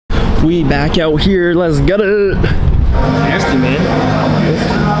We back out here. Let's get it. Nasty, man.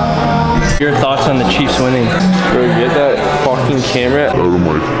 Your thoughts on the Chiefs winning? Bro, get that fucking camera out of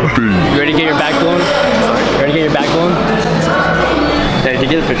my face. You ready to get your back blown? You ready to get your back blown? Yeah, did you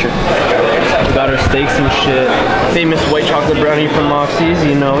get a picture? We got our steaks and shit. Famous white chocolate brownie from Moxie's,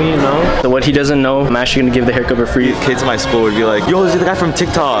 you know. So what he doesn't know, I'm actually gonna give the haircut for free. Kids in my school would be like, yo, is it the guy from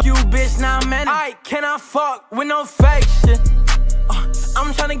TikTok? You bitch, now man, I cannot fuck with no fake shit.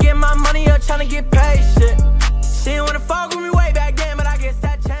 I'm trying to get my money up, trying to get paid shit. She didn't wanna fuck with me way back then, but I guess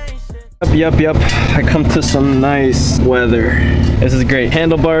that changed shit. Yup. I come to some nice weather. This is great.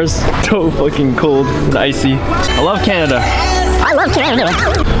 Handlebars, so fucking cold and icy. I love Canada. I love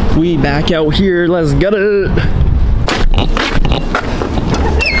Canada. We back out here. Let's get it.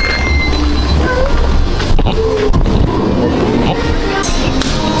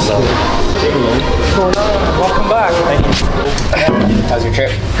 Welcome back. Thank you. How's your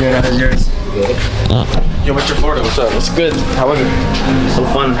trip? Good. How's yours? Good. Yo, what's your Florida? What's up? It's good. How was it? So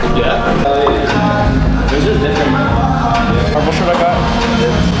fun. Yeah. This is different. Purple shirt I got?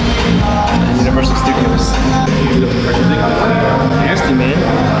 Universal Studios. Nasty, man.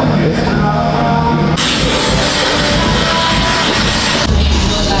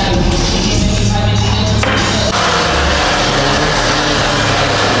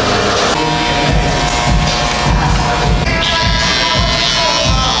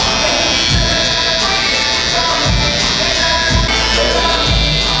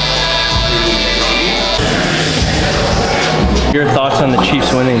 Your thoughts on the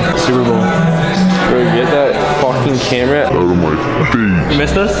Chiefs winning Super Bowl? Bro, get that fucking camera out of my face. You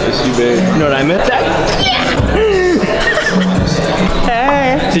missed us? Yes, you did. You know what I missed?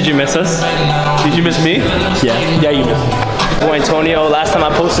 Hey. Did you miss us? Did you miss me? Yeah, you missed us. Boy Antonio, last time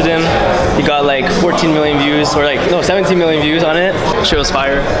I posted him, he got like 14 million views, or like, no, 17 million views on it. Shit was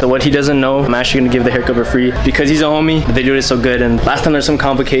fire. So what he doesn't know, I'm actually gonna give the haircut for free because he's a homie. They do it so good, and last time there's some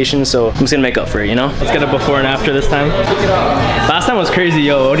complications, so I'm just gonna make up for it, you know? Let's get a before and after this time. Last time was crazy,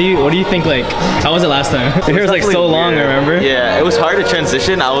 yo. What do you think, like, how was it last time? Your hair was like so long, I remember. Yeah, it was hard to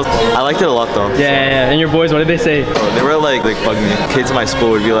transition. I liked it a lot though. Yeah. And your boys, what did they say? Oh, they were like bugging me. Kids in my school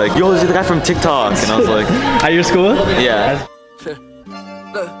would be like, yo, is it the guy from TikTok? And I was like, at your school? Yeah.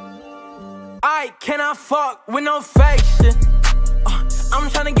 Look, I cannot fuck with no fake shit. I'm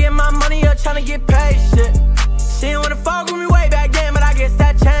trying to get my money up, trying to get paid shit. She didn't wanna fuck with me way back then, but I guess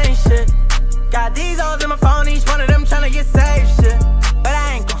that changed shit. Got these hoes in my phone, each one of them trying to get saved shit. But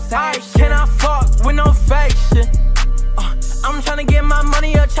I ain't gon' save shit. I cannot fuck with no fake shit. I'm trying to get my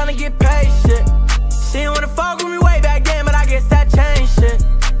money up, trying to get paid shit. She didn't wanna fuck with me way back then, but I guess that changed shit.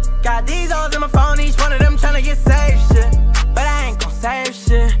 Got these hoes in my phone, each one of them trying to get saved shit. But I ain't gon' save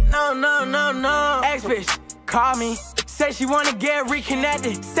shit. No. Ex-bitch, call me. Say she wanna get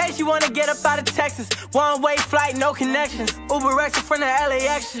reconnected. Say she wanna get up out of Texas. One-way flight, no connections. Uber X in front of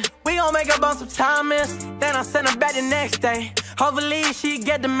LAX. We gon' make up on some time miss. Then I'll send her back the next day. Hopefully she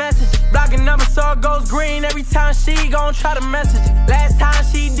get the message. Blocking number so it goes green every time she gon' try to message. Last time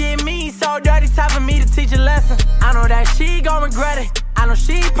she did me so dirty, time for me to teach a lesson. I know that she gon' regret it. I know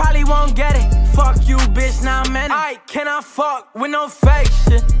she probably won't get it. Fuck you, bitch, now man. I cannot fuck with no fake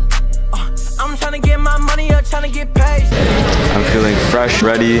shit. I'm trying to get my money up, trying to get paid. I'm feeling fresh,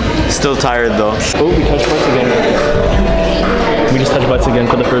 ready, still tired though. Oh, we touched butts again. We just touched butts again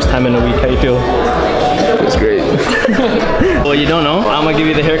for the first time in a week. How you feel? It was great. Well, you don't know. I'm gonna give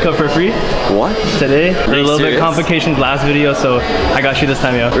you the haircut for free. What? Today. There's a little bit of serious? complications last video, so I got you this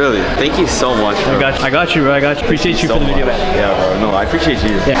time, yo. Really? Thank you so much, bro. I got you, bro. Appreciate you so for the video, much. man. Yeah, bro. No, I appreciate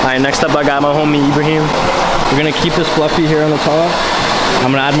you. Yeah. All right, next up I got my homie Ibrahim. We're gonna keep this fluffy here on the top. I'm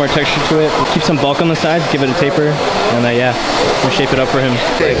gonna add more texture to it. We'll keep some bulk on the sides, give it a taper, and yeah, we'll shape it up for him.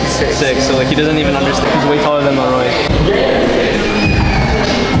 Six. So like he doesn't even understand. He's way taller than Leroy.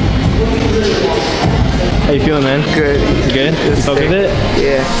 How you feeling, man? Good. You good? You fuck with it?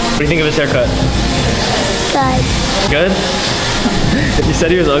 Yeah. What do you think of his haircut? Good. Good? You said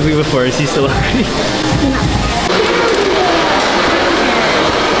he was ugly before. Is he still ugly?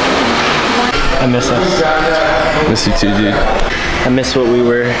 I miss us. Miss you too, dude. I miss what we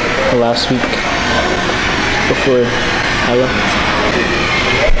were last week before I left.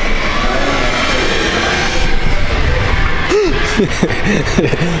 Do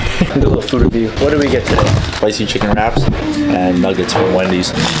a little food review. What did we get today? Spicy chicken wraps and nuggets from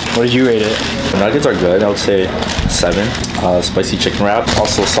Wendy's. What did you rate it? The nuggets are good. I would say 7. Spicy chicken wrap,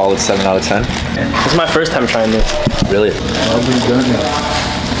 also solid 7 out of 10. This is my first time trying this. Really?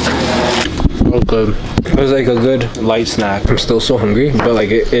 Oh, good. It was like a good light snack. I'm still so hungry, but like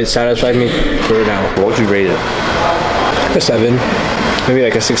it satisfied me for now. What would you rate it? A 7. Maybe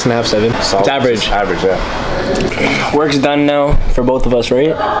like a 6.5, 7. Solid. It's average. Average, yeah. Work's done now for both of us,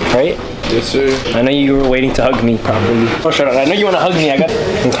 right? Right? Yes, sir. I know you were waiting to hug me, probably. Oh, shut up. I know you want to hug me. I got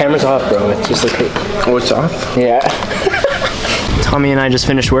the camera's off, bro. It's just like... Oh, it's off? Yeah. Tommy and I just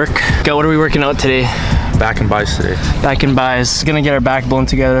finished work. Okay, what are we working out today? Back and buys today. Back and buys. Gonna get our backbone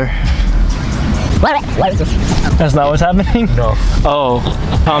together. That's not what's happening? No. Oh,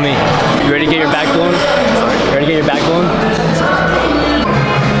 Tommy, you ready to get your backbone? You ready to get your backbone?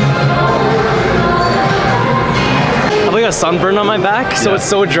 I have like a sunburn on my back, so it's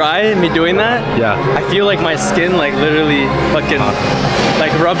so dry, me doing that. Yeah. I feel like my skin like literally fucking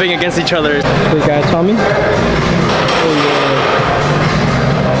like rubbing against each other. Hey guy, Tommy. Oh yeah.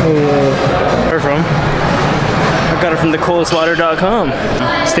 Oh yeah. Where from? I got it from thecoldestwater.com.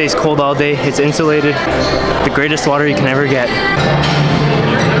 Stays cold all day. It's insulated. The greatest water you can ever get.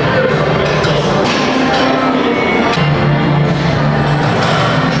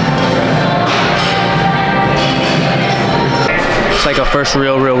 It's like a first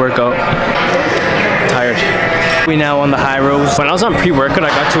real workout. Tired. We now on the high rows. When I was on pre-workout, I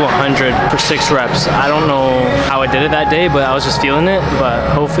got to 100 for 6 reps. I don't know how I did it that day, but I was just feeling it. But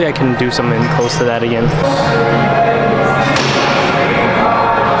hopefully I can do something close to that again.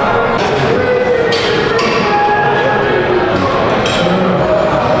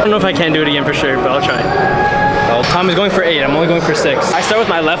 I don't know if I can do it again for sure, but I'll try. Well, Tom is going for 8. I'm only going for 6. I start with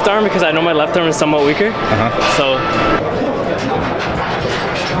my left arm because I know my left arm is somewhat weaker. So.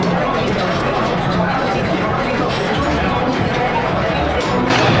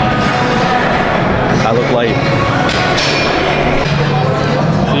 I look light.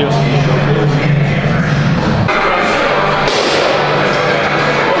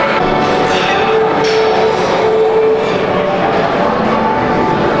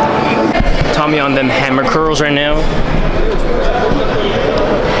 Tommy on them hammer curls right now.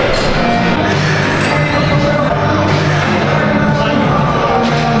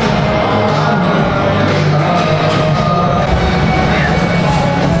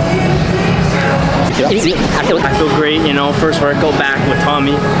 I feel great, you know, first workout back with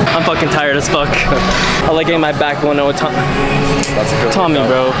Tommy. I'm fucking tired as fuck. I like getting my back going out with Tommy,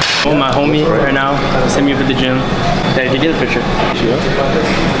 bro. Oh, my homie right now. Send me up at the gym. Hey, did you get a picture?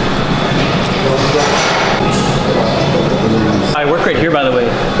 I work right here, by the way.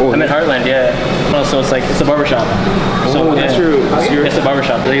 Oh, I'm in Heartland, yeah. Oh, so it's like, it's a barbershop. So that's yeah, it's a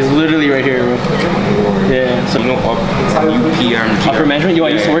barbershop. Like, it's literally right here, bro. Yeah. So you know, upper management? Yo, I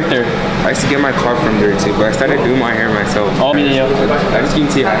used to work there. I used to get my car from there too, but I started doing my hair myself. Oh, yeah. I just came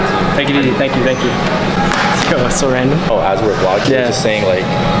to you. Take it easy. Thank you. Yo, that's so random. Oh, as we're vlogging, we're just saying like,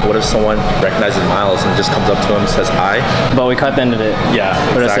 what if someone recognizes Miles and just comes up to him and says hi? But we caught the end of it. Yeah,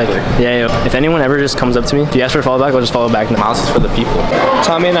 exactly. Yeah, yo. If anyone ever just comes up to me, if you ask for a follow back, I'll just follow back. Miles is for the people.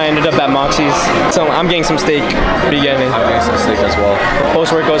 Tommy and I ended up at Moxie's. So I'm getting some steak. What are you getting? I'm getting some steak as well.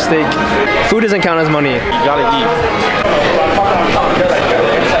 Post-workout steak. Food doesn't count as money. You gotta eat.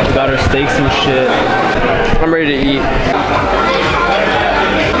 We got our steaks and shit. I'm ready to eat.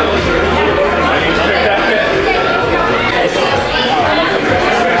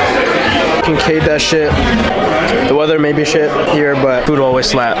 Hate that shit. The weather may be shit here, but food will always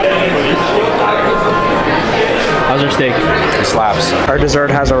slap. How's our steak? It slaps. Our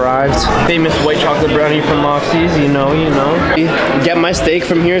dessert has arrived. Famous white chocolate brownie from Moxie's, you know. Get my steak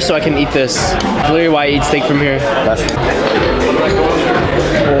from here so I can eat this. That's literally why I eat steak from here. Oh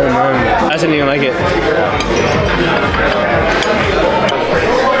man, I didn't even like it.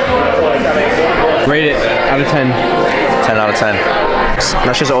 Rate it out of 10. 10 out of 10.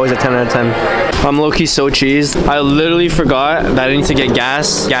 That's just always a 10 out of 10. I'm low-key so cheesed. I literally forgot that I need to get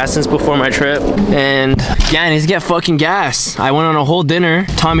gas since before my trip. And yeah, I need to get fucking gas. I went on a whole dinner.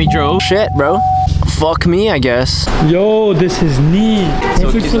 Tommy drove. Shit, bro. Fuck me, I guess. Yo, this is neat.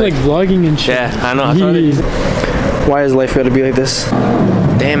 Perfect for like vlogging and shit. Yeah, I know. Why is life gotta be like this?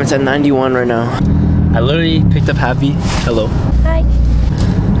 Damn, it's at 91 right now. I literally picked up Happy. Hello. Hi.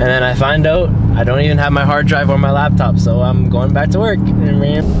 And then I find out I don't even have my hard drive or my laptop, so I'm going back to work. And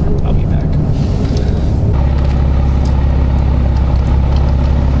I'll be back.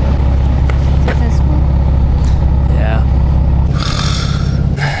 Successful? Yeah.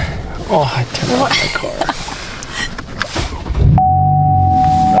 Oh, I turned off my car.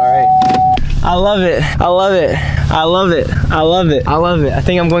 Alright. I love it. I love it. I love it. I love it. I love it. I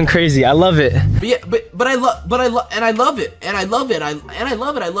think I'm going crazy. I love it. But yeah, but I love it. I love it.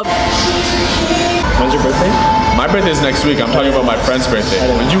 When's your birthday? My birthday is next week. I'm talking about my friend's birthday.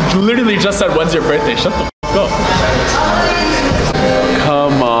 You literally just said when's your birthday. Shut the f up.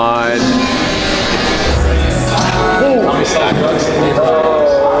 Come on.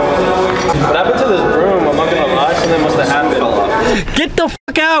 Get the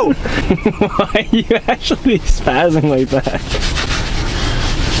fuck out! Why are you actually spazzing like that?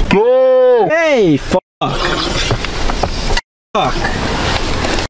 Hey, fuck. Fuck.